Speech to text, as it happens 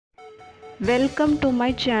Welcome to my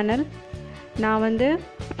channel. நான் வந்து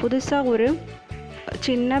புதுசாக ஒரு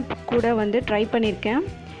சின்ன கூடை வந்து ட்ரை பண்ணியிருக்கேன்.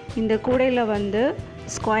 இந்த கூடையில் வந்து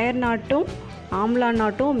ஸ்கொயர் நாட்டும் ஆம்லா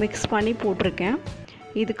நாட்டும் மிக்ஸ் பண்ணி போட்டிருக்கேன்.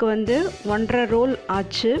 இதுக்கு வந்து 1.5 ரோல்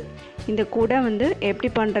ஆச்சு. இந்த கூடை வந்து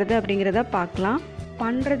எப்படி பண்ணுறது அப்படிங்கிறத பார்க்கலாம்.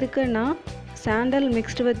 பண்ணுறதுக்கு நான் sandal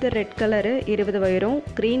mixed with red colour 20 வயரும்,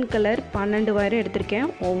 green colour 12 வயரும் எடுத்திருக்கேன்.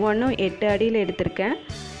 ஒவ்வொன்றும் 8 அடியில் எடுத்திருக்கேன்.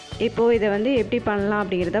 இப்போது இதை வந்து எப்படி பண்ணலாம்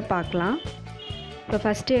அப்படிங்கிறத பார்க்கலாம். இப்போ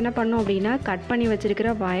ஃபஸ்ட்டு என்ன பண்ணோம் அப்படின்னா, கட் பண்ணி வச்சுருக்கிற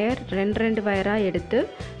வயர் 2 வயராக எடுத்து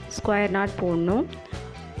ஸ்கொயர் நாட் போடணும்.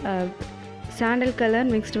 Sandal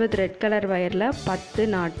colour mixed with red colour வயரில் 10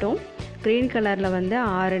 நாட்டும், க்ரீன் கலரில் வந்து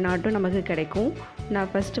 6 நாட்டும் நமக்கு கிடைக்கும்.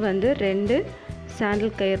 நான் ஃபஸ்ட்டு வந்து 2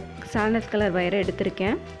 சாண்டல் கலர் வயரை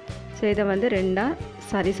எடுத்திருக்கேன். ஸோ இதை வந்து 2ஆக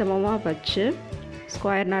சரிசமமாக வச்சு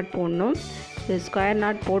ஸ்கொயர் நாட் போடணும். ஸ்கொயர்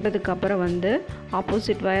நாட் போட்டதுக்கப்புறம் வந்து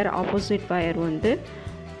ஆப்போசிட் வயர் வந்து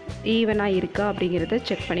ஈவனாக இருக்கா அப்படிங்கிறத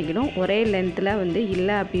செக் பண்ணிக்கணும். ஒரே லென்த்தில் வந்து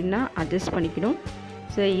இல்லை அப்படின்னா அட்ஜஸ்ட் பண்ணிக்கணும்.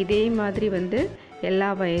 ஸோ இதே மாதிரி வந்து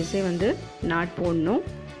எல்லா வயர்ஸையும் வந்து நாட் போடணும்.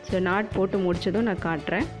 ஸோ நாட் போட்டு முடித்ததும் நான்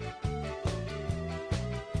காட்டுறேன்.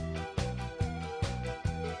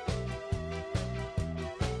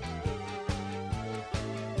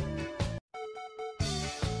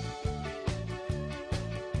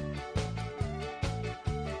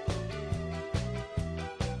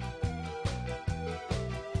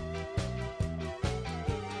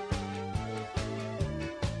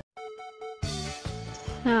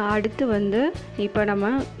 அடுத்து வந்து இப்போ நம்ம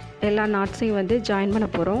எல்லா நாட்ஸையும் வந்து ஜாயின் பண்ண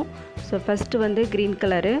போகிறோம். ஸோ ஃபஸ்ட்டு வந்து க்ரீன்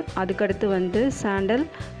கலரு, அதுக்கடுத்து வந்து sandal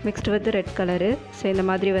mixed with red colour. So இந்த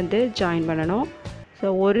மாதிரி வந்து ஜாயின் பண்ணணும்.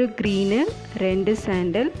 ஸோ ஒரு க்ரீனு 2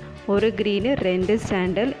 சாண்டல், ஒரு க்ரீனு 2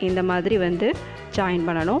 சாண்டல், இந்த மாதிரி வந்து ஜாயின்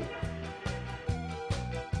பண்ணணும்.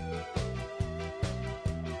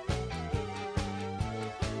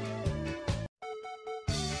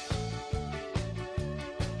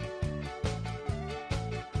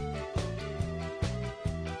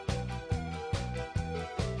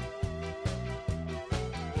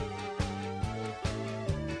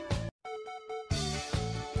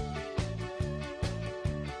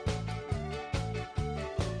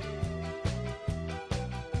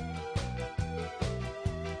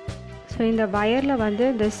 ஸோ இந்த வயரில் வந்து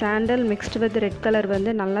இந்த sandal mixed with red colour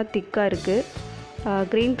வந்து நல்லா திக்காக இருக்குது,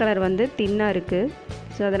 க்ரீன் கலர் வந்து தின்னாக இருக்குது.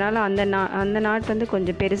 ஸோ அதனால் அந்த நாட் வந்து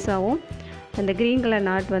கொஞ்சம் பெருசாகவும், அந்த க்ரீன் கலர்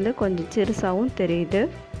நாட் வந்து கொஞ்சம் சிறுசாகவும் தெரியுது.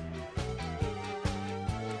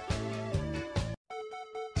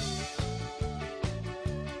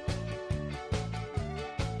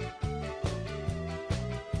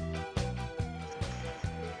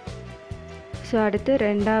 ஸோ அடுத்து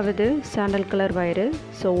 2வது சாண்டல் கலர் வயரு.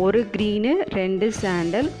 ஸோ ஒரு க்ரீனு 2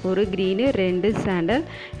 சாண்டல், ஒரு க்ரீனு 2 சாண்டல்,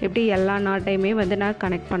 இப்படி எல்லா நாட்டையுமே வந்து நான்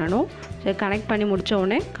கனெக்ட் பண்ணணும். ஸோ கனெக்ட் பண்ணி முடித்த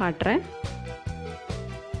உடனே காட்டுறேன்.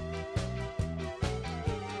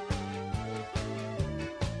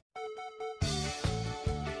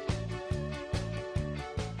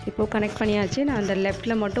 இப்போது கனெக்ட் பண்ணியாச்சு. நான் அந்த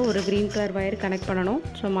லெஃப்ட்டில் மட்டும் ஒரு க்ரீன் கலர் வயர் கனெக்ட் பண்ணணும்.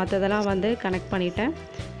 ஸோ மற்றதெல்லாம் வந்து கனெக்ட் பண்ணிட்டேன்.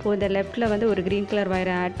 இப்போது இந்த லெஃப்ட்டில் வந்து ஒரு க்ரீன் கலர்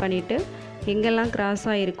வயரை ஆட் பண்ணிவிட்டு எங்கெல்லாம்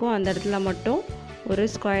கிராஸாக இருக்கோ அந்த இடத்துல மட்டும் ஒரு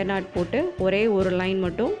ஸ்கொயர் நாட் போட்டு ஒரே ஒரு லைன்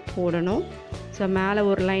மட்டும் போடணும். ஸோ மேலே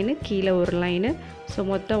ஒரு லைனு, கீழே ஒரு லைனு, ஸோ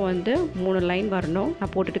மொத்தம் வந்து 3 லைன் வரணும்.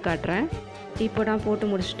 நான் போட்டுட்டு காட்டுறேன். இப்போ நான் போட்டு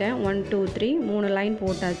முடிச்சிட்டேன். 1 2 3 3 லைன்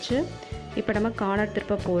போட்டாச்சு. இப்போ நம்ம கார்னர்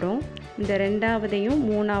திருப்ப போகிறோம். இந்த 2வதையும்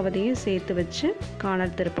 3வதையும் சேர்த்து வச்சு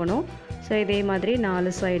கார்னர் திருப்பணும். ஸோ இதே மாதிரி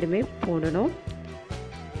 4 சைடுமே போடணும்.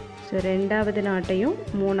 ஸோ 2வது நாட்டையும்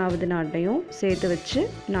 3வது நாட்டையும் சேர்த்து வச்சு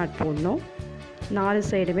நாட் போடணும். 4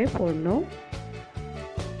 சைடுமே போடணும்.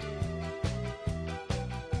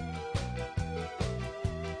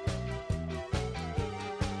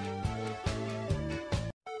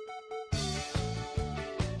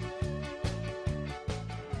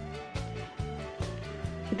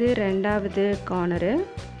 இது 2வது கார்னரு.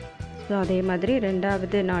 ஸோ அதே மாதிரி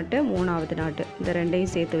 2வது நாட்டு 3வது நாட்டு இந்த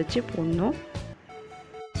 2ஐயும் சேர்த்து வச்சு போடணும்.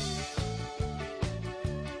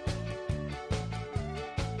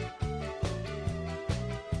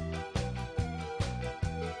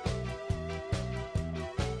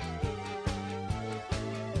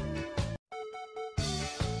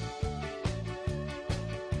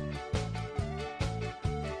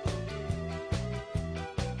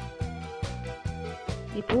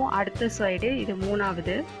 இப்போது அடுத்த சைடு இது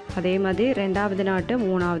 3வது, அதே மாதிரி 2வது நாட்டு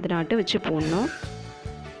 3வது நாட்டு வச்சு போடணும்.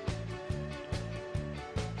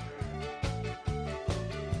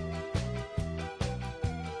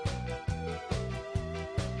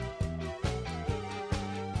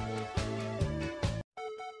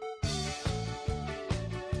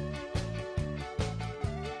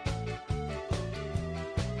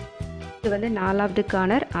 இது வந்து 4வது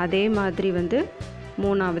கார்னர், அதே மாதிரி வந்து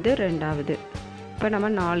 3வது 2வது. இப்போ நம்ம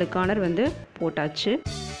 4 கார்னர் வந்து போட்டாச்சு.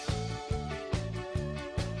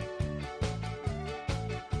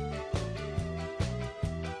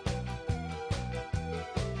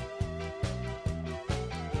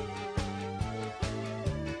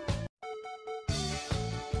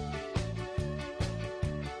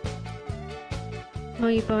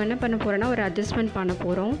 இப்போ என்ன பண்ண போகிறோன்னா ஒரு அட்ஜஸ்ட்மெண்ட் பண்ண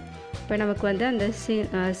போகிறோம். இப்போ நமக்கு வந்து அந்த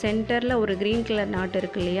சென்டரில் ஒரு க்ரீன் கலர் நாட்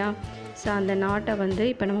இருக்கு இல்லையா, ஸோ அந்த நாட்டை வந்து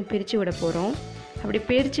இப்போ நம்ம பிரித்து விட போகிறோம். அப்படி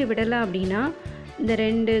பிரித்து விடலை அப்படின்னா இந்த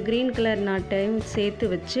 2 க்ரீன் கலர் நாட்டையும் சேர்த்து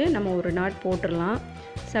வச்சு நம்ம ஒரு நாட் போட்டுடலாம்.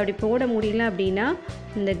 ஸோ அப்படி போட முடியல அப்படின்னா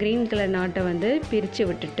இந்த க்ரீன் கலர் நாட்டை வந்து பிரித்து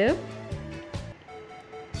விட்டுட்டு,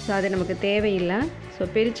 ஸோ அது நமக்கு தேவையில்லை.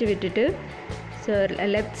 ஸோ பிரித்து விட்டுட்டு, ஸோ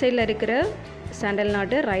லெஃப்ட் சைடில் இருக்கிற சாண்டல்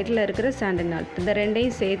நாட்டு, ரைட்டில் இருக்கிற சாண்டல் நாட், இந்த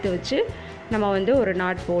 2ஐயும் சேர்த்து வச்சு நம்ம வந்து ஒரு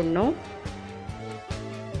நாட் போடணும்.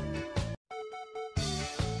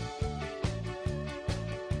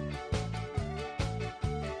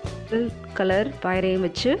 கலர் வயரையும்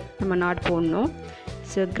வச்சு நம்ம நாட் போடணும்.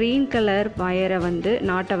 ஸோ க்ரீன் கலர் வயரை வந்து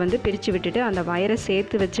நாட்டை வந்து பிரித்து விட்டுட்டு அந்த வயரை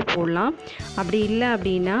சேர்த்து வச்சு போடலாம். அப்படி இல்லை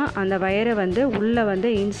அப்படின்னா அந்த வயரை வந்து உள்ளே வந்து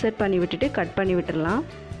இன்சர்ட் பண்ணி விட்டுட்டு கட் பண்ணி விட்டுடலாம்.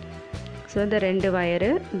 ஸோ இந்த 2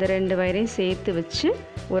 வயரையும் சேர்த்து வச்சு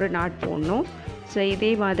ஒரு நாட் போடணும். ஸோ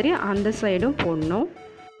இதே மாதிரி அந்த சைடும் போடணும்.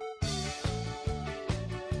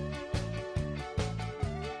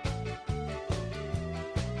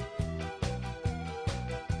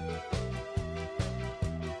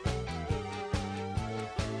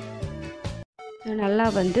 நல்லா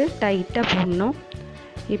வந்து டைட்டாக போடணும்.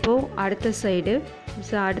 இப்போது அடுத்த சைடு,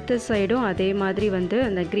 ஸோ அடுத்த சைடும் அதே மாதிரி வந்து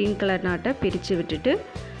அந்த க்ரீன் கலர் நாட்டை பிரித்து விட்டுட்டு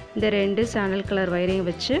இந்த 2 சாண்டல் கலர் வயரையும்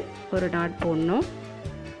வச்சு ஒரு நாட் போடணும்.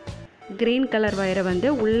 க்ரீன் கலர் வயரை வந்து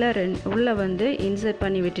உள்ளே வந்து இன்சர்ட்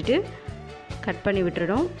பண்ணி விட்டுட்டு கட் பண்ணி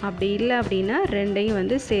விட்டுடும். அப்படி இல்லை அப்படின்னா 2ஐயும்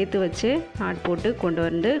வந்து சேர்த்து வச்சு நாட் போட்டு கொண்டு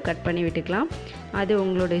வந்து கட் பண்ணி விட்டுக்கலாம். அது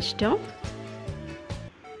உங்களோட இஷ்டம்.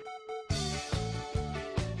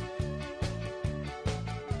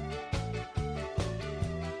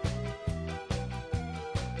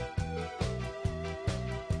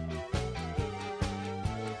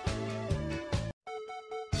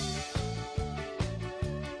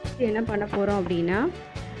 என்ன பண்ண போகிறோம் அப்படின்னா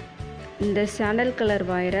இந்த சாண்டல் கலர்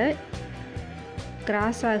வயரை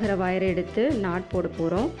கிராஸ் ஆகிற வயரை எடுத்து நாட் போட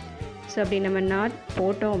போகிறோம். ஸோ அப்படி நம்ம நாட்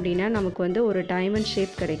போட்டோம் அப்படின்னா நமக்கு வந்து ஒரு டைமண்ட்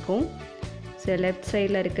ஷேப் கிடைக்கும். ஸோ லெஃப்ட்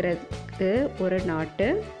சைடில் இருக்கிறதுக்கு ஒரு நாட்டு,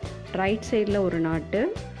 ரைட் சைடில் ஒரு நாட்டு.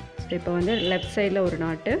 ஸோ இப்போ வந்து லெஃப்ட் சைடில் ஒரு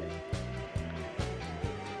நாட்டு.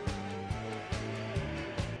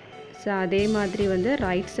 ஸோ அதே மாதிரி வந்து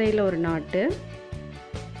ரைட் சைடில் ஒரு நாட்டு.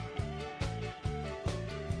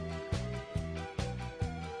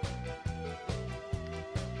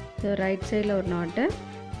 ஸோ ரைட் சைடில் ஒரு நாட்டு,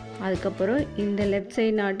 அதுக்கப்புறம் இந்த லெஃப்ட்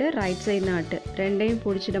சைடு நாட்டு, ரைட் சைடு நாட்டு 2ஐயும்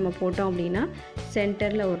பிடிச்சி நம்ம போட்டோம் அப்படின்னா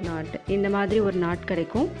சென்டரில் ஒரு நாட்டு, இந்த மாதிரி ஒரு நாட்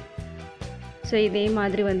கிடைக்கும். ஸோ இதே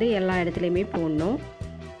மாதிரி வந்து எல்லா இடத்துலையுமே போடணும்.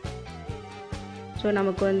 ஸோ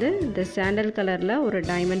நமக்கு வந்து இந்த சாண்டல் கலரில் ஒரு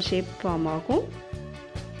டைமண்ட் ஷேப் ஃபார்ம் ஆகும்.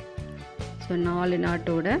 ஸோ 4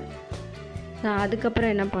 நாட்டோட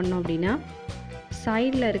அதுக்கப்புறம் என்ன பண்ணோம் அப்படின்னா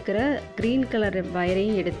சைடில் இருக்கிற க்ரீன் கலர்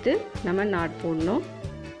வயரையும் எடுத்து நம்ம நாட் போடணும்.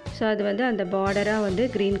 ஸோ அது வந்து அந்த பார்டராக வந்து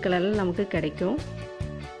க்ரீன் கலரில் நமக்கு கிடைக்கும்.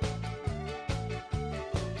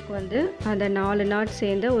 வந்து அந்த 4 நாட்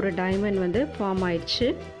சேர்ந்த ஒரு டைமண்ட் வந்து ஃபார்ம் ஆயிடுச்சு.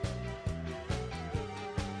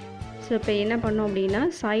 ஸோ இப்போ என்ன பண்ணோம் அப்படின்னா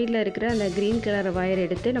சைடில் இருக்கிற அந்த க்ரீன் கலர் வயர்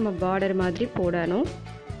எடுத்து நம்ம பார்டர் மாதிரி போடணும்.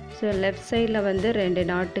 ஸோ லெஃப்ட் சைடில் வந்து 2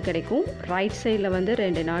 நாட்டு கிடைக்கும், ரைட் சைடில் வந்து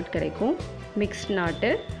 2 நாட் கிடைக்கும், மிக்ஸ்ட்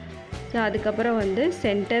நாட்டு. ஸோ அதுக்கப்புறம் வந்து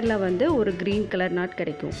சென்டரில் வந்து ஒரு க்ரீன் கலர் நாட்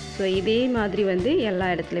கிடைக்கும். ஸோ இதே மாதிரி வந்து எல்லா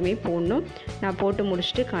இடத்துலையுமே போடணும். நான் போட்டு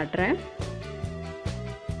முடிச்சுட்டு காட்டுறேன்.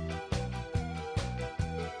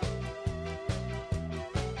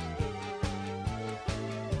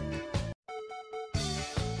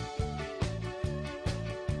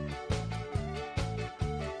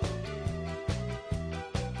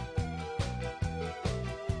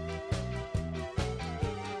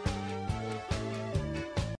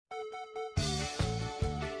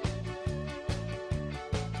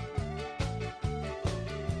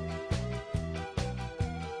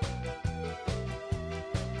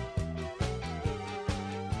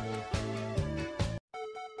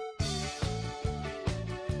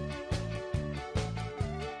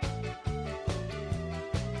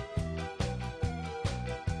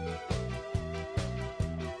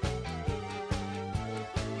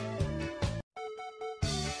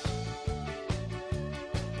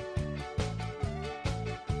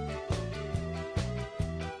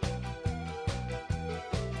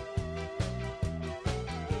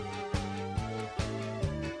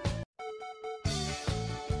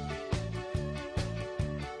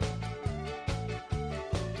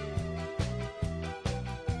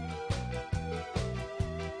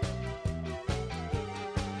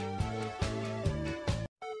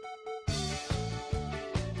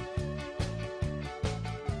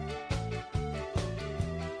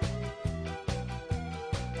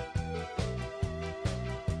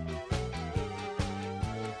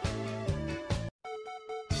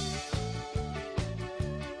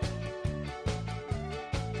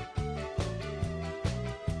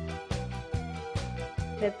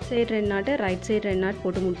 லெஃப்ட் சைடு 2 நாட்டு, ரைட் சைடு 2 நாட்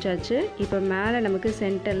போட்டு முடிச்சாச்சு. இப்போ மேலே நமக்கு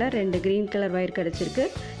சென்டரில் 2 க்ரீன் கலர் ஒயர் கிடச்சிருக்கு.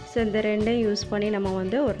 ஸோ இந்த ரெண்டையும் யூஸ் பண்ணி நம்ம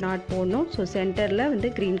வந்து ஒரு நாட் போடணும். ஸோ சென்டரில் வந்து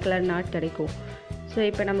க்ரீன் கலர் நாட் கிடைக்கும். ஸோ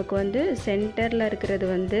இப்போ நமக்கு வந்து சென்டரில் இருக்கிறது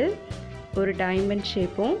வந்து ஒரு டைமண்ட்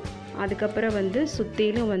ஷேப்பும், அதுக்கப்புறம் வந்து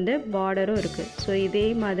சுற்றிலும் வந்து பார்டரும் இருக்குது. ஸோ இதே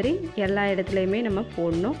மாதிரி எல்லா இடத்துலையுமே நம்ம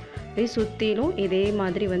போடணும். இதே சுற்றிலும் இதே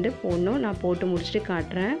மாதிரி வந்து போடணும். நான் போட்டு முடிச்சுட்டு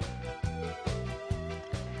காட்டுறேன்.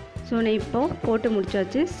 ஸோ நான் இப்போது போட்டு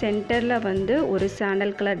முடிச்சாச்சு. சென்டரில் வந்து ஒரு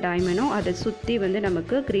சாண்டல் கலர் டைமண்டும் அதை சுற்றி வந்து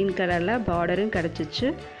நமக்கு க்ரீன் கலரில் பார்டரும் கிடச்சிச்சு.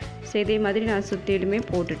 ஸோ இதே மாதிரி நான் சுற்றிலுமே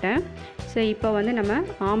போட்டுட்டேன். ஸோ இப்போ வந்து நம்ம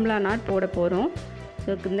ஆம்லா நாட் போட போகிறோம்.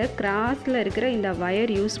 ஸோ இந்த கிராஸில் இருக்கிற இந்த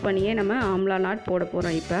ஒயர் யூஸ் பண்ணியே நம்ம ஆம்லா நாட் போட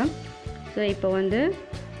போகிறோம். இப்போ வந்து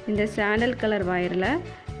இந்த சாண்டல் கலர் ஒயரில்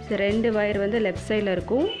 2 ஒயர் வந்து லெஃப்ட் சைடில்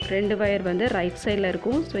இருக்கும், 2 ஒயர் வந்து ரைட் சைடில்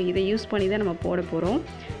இருக்கும். ஸோ இதை யூஸ் பண்ணி தான் நம்ம போட போகிறோம்.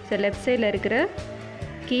 ஸோ லெஃப்ட் சைடில் இருக்கிற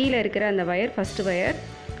கீழே இருக்கிற அந்த ஒயர் ஃபஸ்ட்டு ஒயர்,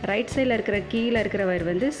 ரைட் சைடில் இருக்கிற கீழே இருக்கிற ஒயர்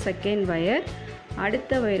வந்து செகண்ட் ஒயர்,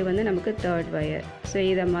 அடுத்த ஒயர் வந்து நமக்கு தேர்ட் ஒயர். ஸோ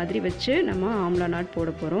இதை மாதிரி வச்சு நம்ம ஆம்லா நாட்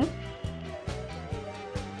போட போகிறோம்.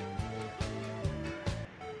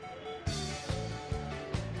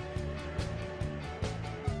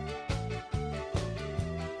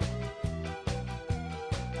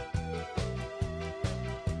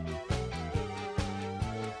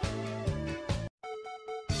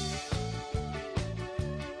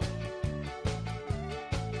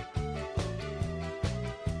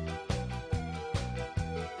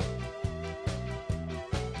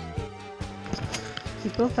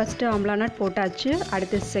 இப்போது ஃபஸ்ட்டு ஆம்லா நாட் போட்டாச்சு.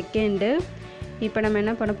 அடுத்து செகண்டு. இப்போ நம்ம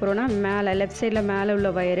என்ன பண்ண போகிறோம்னா, மேலே லெஃப்ட் சைடில் மேலே உள்ள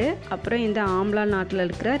ஒயரு, அப்புறம் இந்த ஆம்லா நாட்டில்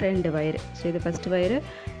இருக்கிற 2 ஒயரு. ஸோ இது ஃபஸ்ட்டு ஒயரு.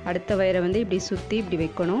 அடுத்த ஒயரை வந்து இப்படி சுற்றி இப்படி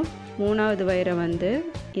வைக்கணும். 3வது ஒயரை வந்து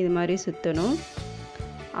இது மாதிரி சுற்றணும்.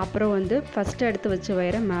 அப்புறம் வந்து ஃபஸ்ட்டு எடுத்து வச்ச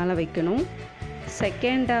ஒயரை மேலே வைக்கணும்.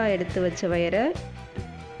 செகண்டாக எடுத்து வச்ச ஒயரை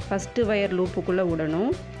ஃபஸ்ட்டு ஒயர் லூப்புக்குள்ளே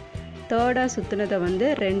விடணும். தேர்டாக சுற்றுனதை வந்து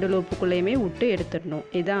 2 லூப்புக்குள்ளேயுமே விட்டு எடுத்துடணும்.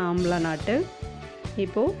 இதுதான் ஆம்லா நாட்டு.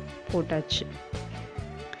 இப்போது போட்டாச்சு.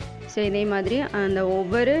 ஸோ இதே மாதிரி அந்த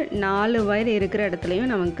ஒவ்வொரு 4 ஒயர் இருக்கிற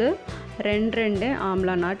இடத்துலையும் நமக்கு 2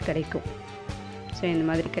 ஆம்லா நாட் கிடைக்கும். ஸோ இந்த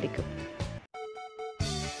மாதிரி கிடைக்கும்.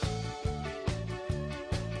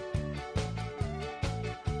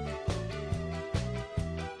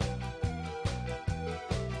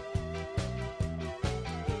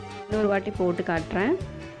 இன்னொரு வாட்டி போட்டு காட்டுறேன்.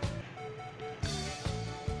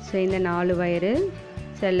 ஸோ இந்த 4 ஒயரு,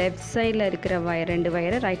 ஸோ லெஃப்ட் சைடில் இருக்கிற ஒயர் 2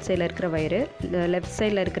 ஒயரு, ரைட் சைடில் இருக்கிற ஒயரு. இந்த லெஃப்ட்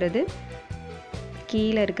சைடில் இருக்கிறது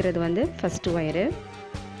கீழே இருக்கிறது வந்து ஃபஸ்ட்டு ஒயரு,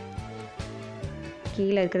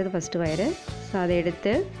 கீழே இருக்கிறது ஃபஸ்ட்டு ஒயரு. ஸோ அதை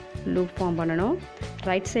எடுத்து லூப் ஃபார்ம் பண்ணணும்.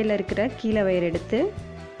 ரைட் சைடில் இருக்கிற கீழே ஒயர் எடுத்து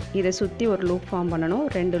இதை சுற்றி ஒரு லூப் ஃபார்ம் பண்ணணும்,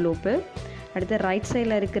 2 லூப்பு. அடுத்து ரைட்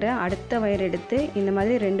சைடில் இருக்கிற அடுத்த ஒயர் எடுத்து இந்த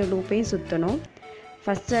மாதிரி 2 லூப்பையும் சுற்றணும்.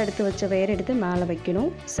 ஃபஸ்ட்டு எடுத்து வச்ச ஒயர் எடுத்து மேலே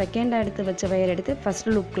வைக்கணும். செகண்டாக எடுத்து வச்ச ஒயர் எடுத்து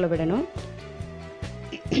ஃபஸ்ட்டு லூப்புக்குள்ளே விடணும்.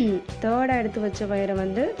 தேர்டாக எடுத்து வச்ச ஒயரை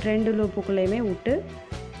வந்து 2 லூப்புக்குள்ளேயுமே விட்டு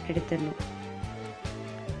எடுத்துடணும்.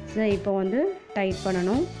 ஸோ இப்போ வந்து டைட்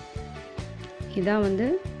பண்ணணும். இதான் வந்து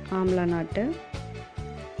ஆம்லா நாட்டு.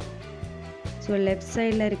 ஸோ லெஃப்ட்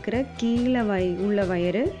சைடில் இருக்கிற கீழே உள்ள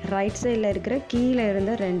ஒயரு, ரைட் சைடில் இருக்கிற கீழே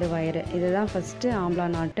இருந்த 2 ஒயரு, இதுதான் ஃபஸ்ட்டு ஆம்லா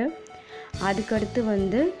நாட்டு. அதுக்கடுத்து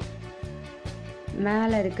வந்து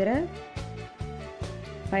மேலே இருக்கிற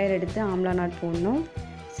ஒயர் எடுத்து ஆம்லா நாட் போடணும்.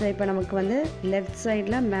 ஸோ இப்போ நமக்கு வந்து லெஃப்ட்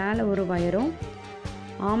சைடில் மேலே ஒரு ஒயரும்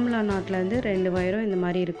ஆம்லா நாட்டில் வந்து 2 ஒயரும் இந்த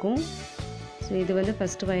மாதிரி இருக்கும். ஸோ இது வந்து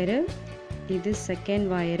ஃபஸ்ட்டு ஒயரு, இது செகண்ட்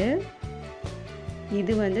ஒயரு,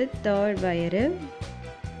 இது வந்து தேர்ட் ஒயரு.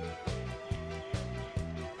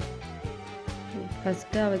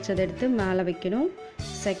 ஃபஸ்ட்டாக வச்சதை எடுத்து மேலே வைக்கணும்.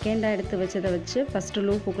 செகண்டாக எடுத்து வச்சதை வச்சு ஃபஸ்ட்டு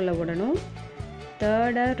லூப்புக்குள்ளே விடணும்.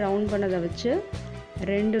 தேர்டாக ரவுண்ட் பண்ணதை வச்சு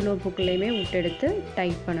 2 லூப்புக்குள்ளேயுமே விட்டு எடுத்து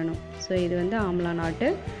டைட் பண்ணணும். ஸோ இது வந்து ஆம்லா நாட்டு.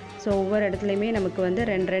 ஸோ ஒவ்வொரு இடத்துலையுமே நமக்கு வந்து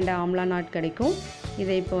 2 ஆம்லா நாட் கிடைக்கும்.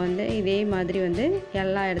 இதை இப்போ வந்து இதே மாதிரி வந்து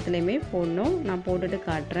எல்லா இடத்துலையுமே போடணும். நான் போட்டுட்டு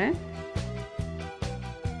காட்டுறேன்.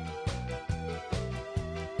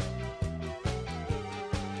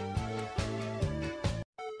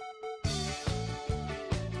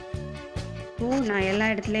 நான் எல்லா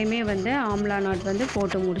இடத்துலையுமே வந்து ஆம்லா நாட் வந்து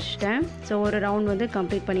போட்டு முடிச்சிட்டேன். ஸோ ஒரு ரவுண்ட் வந்து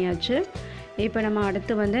கம்ப்ளீட் பண்ணியாச்சு. இப்போ நம்ம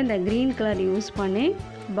அடுத்து வந்து இந்த க்ரீன் கலர் யூஸ் பண்ணி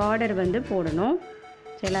பார்டர் வந்து போடணும்.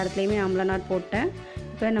 ஸோ எல்லா இடத்துலையுமே ஆம்லா நாட் போட்டேன்.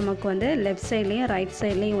 இப்போ நமக்கு வந்து லெஃப்ட் சைட்லேயும் ரைட்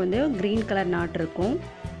சைட்லேயும் வந்து க்ரீன் கலர் நாட் இருக்கும்.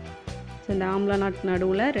 ஸோ இந்த ஆம்லா நாட்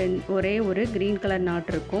நடுவில் ஒரே ஒரு க்ரீன் கலர்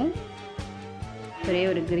நாட் இருக்கும், ஒரே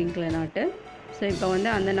ஒரு க்ரீன் கலர் நாட்டு. ஸோ இப்போ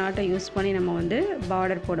வந்து அந்த நாட்டை யூஸ் பண்ணி நம்ம வந்து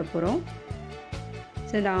பார்டர் போட போகிறோம்.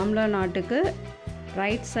 ஸோ இந்த ஆம்லா நாட்டுக்கு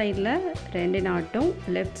ரைட் சைடில் 2 நாட்டும்,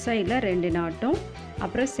 லெஃப்ட் சைடில் 2 நாட்டும்,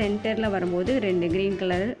 அப்புறம் சென்டரில் வரும்போது 2 க்ரீன்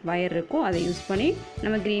கலர் வயர் இருக்கும், அதை யூஸ் பண்ணி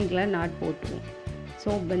நம்ம க்ரீன் கலர் நாட் போட்டுருவோம்.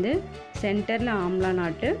 ஸோ வந்து சென்டரில் ஆம்லா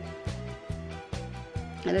நாட்டு,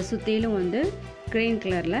 அதை சுற்றிலும் வந்து க்ரீன்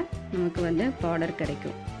கலரில் நமக்கு வந்து பார்டர்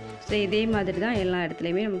கிடைக்கும். ஸோ இதே மாதிரி தான் எல்லா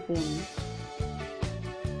இடத்துலையுமே நம்ம போடணும்.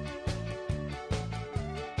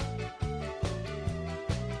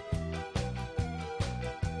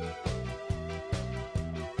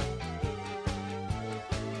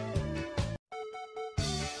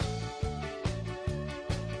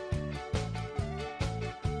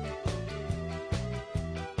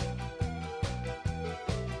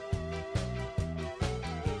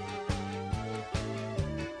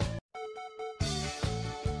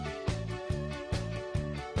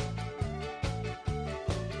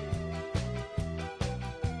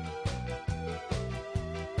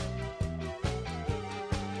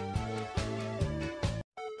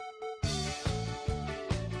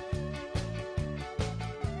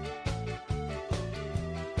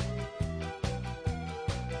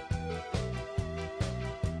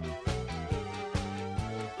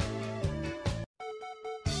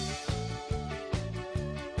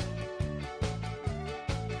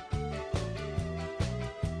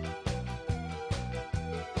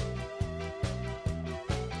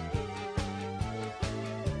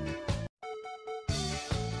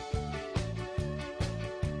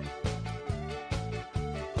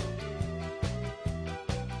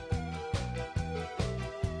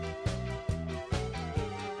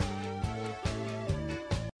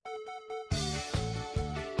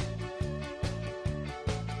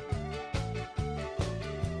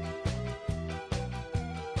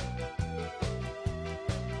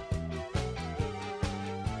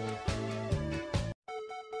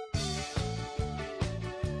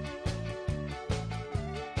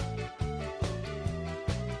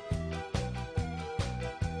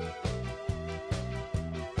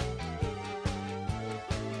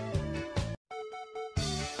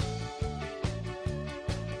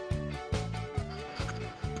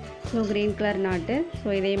 ஸோ க்ரீன் கலர் நாட்டு. ஸோ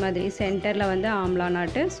இதே மாதிரி சென்டரில் வந்து ஆம்லா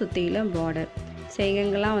நாட்டு, சுற்றிலும் பார்டர். ஸோ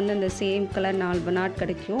எங்கெங்கெல்லாம் வந்து அந்த சேம் கலர் 4 நாட்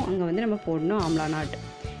கிடைக்கும் அங்கே வந்து நம்ம போடணும் ஆம்லா நாட்டு.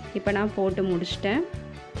 இப்போ நான் போட்டு முடிச்சிட்டேன்.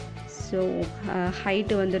 ஸோ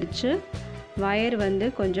ஹைட்டு வந்துடுச்சு. வயர் வந்து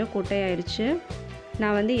கொஞ்சம் குட்டையாயிடுச்சு.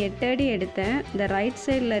 நான் வந்து 8 அடி எடுத்தேன். இந்த ரைட்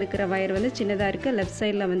சைடில் இருக்கிற வயர் வந்து சின்னதாக இருக்குது, லெஃப்ட்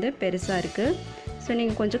சைடில் வந்து பெருசாக இருக்குது. ஸோ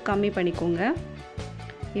நீங்கள் கொஞ்சம் கம்மி பண்ணிக்கோங்க.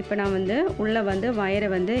 இப்போ நான் வந்து உள்ளே வந்து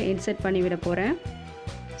வயரை வந்து இன்சர்ட் பண்ணி விட போகிறேன்.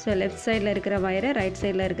 ஸோ லெஃப்ட் சைடில் இருக்கிற வயரு, ரைட்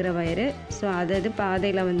சைடில் இருக்கிற வயரு, ஸோ அது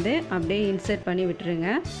பாதையில் வந்து அப்படியே இன்சர்ட் பண்ணி விட்டுருங்க.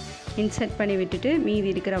 இன்சர்ட் பண்ணி விட்டுட்டு மீதி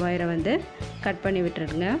இருக்கிற வயரை வந்து கட் பண்ணி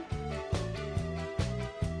விட்டுருங்க.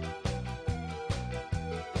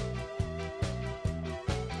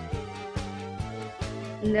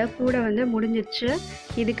 இந்த கூடை வந்து முடிஞ்சிடுச்சு.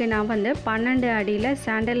 இதுக்கு நான் வந்து 12 அடியில்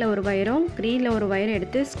சாண்டலில் ஒரு வயரும் க்ரீனில் ஒரு வயரும்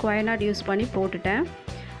எடுத்து ஸ்கொயர் நாட் யூஸ் பண்ணி போட்டுட்டேன்.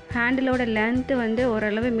 ஹேண்டிலோட லென்த்து வந்து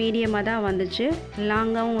ஓரளவு மீடியமாக தான் வந்துச்சு,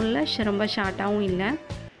 லாங்காகவும் இல்லை, ரொம்ப ஷார்ட்டாகவும் இல்லை.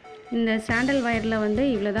 இந்த சாண்டல் வயரில் வந்து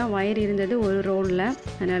இவ்வளோ தான் வயர் இருந்தது ஒரு ரோலில்,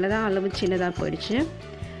 அதனால தான் அளவு சின்னதாக போயிடுச்சு.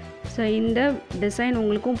 ஸோ இந்த டிசைன்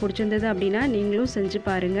உங்களுக்கும் பிடிச்சிருந்தது அப்படின்னா நீங்களும் செஞ்சு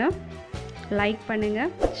பாருங்கள். லைக்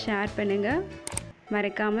பண்ணுங்கள், ஷேர் பண்ணுங்கள்,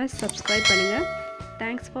 மறக்காமல் சப்ஸ்கிரைப் பண்ணுங்கள்.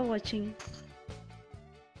 தேங்க்ஸ் ஃபார் வாட்சிங்.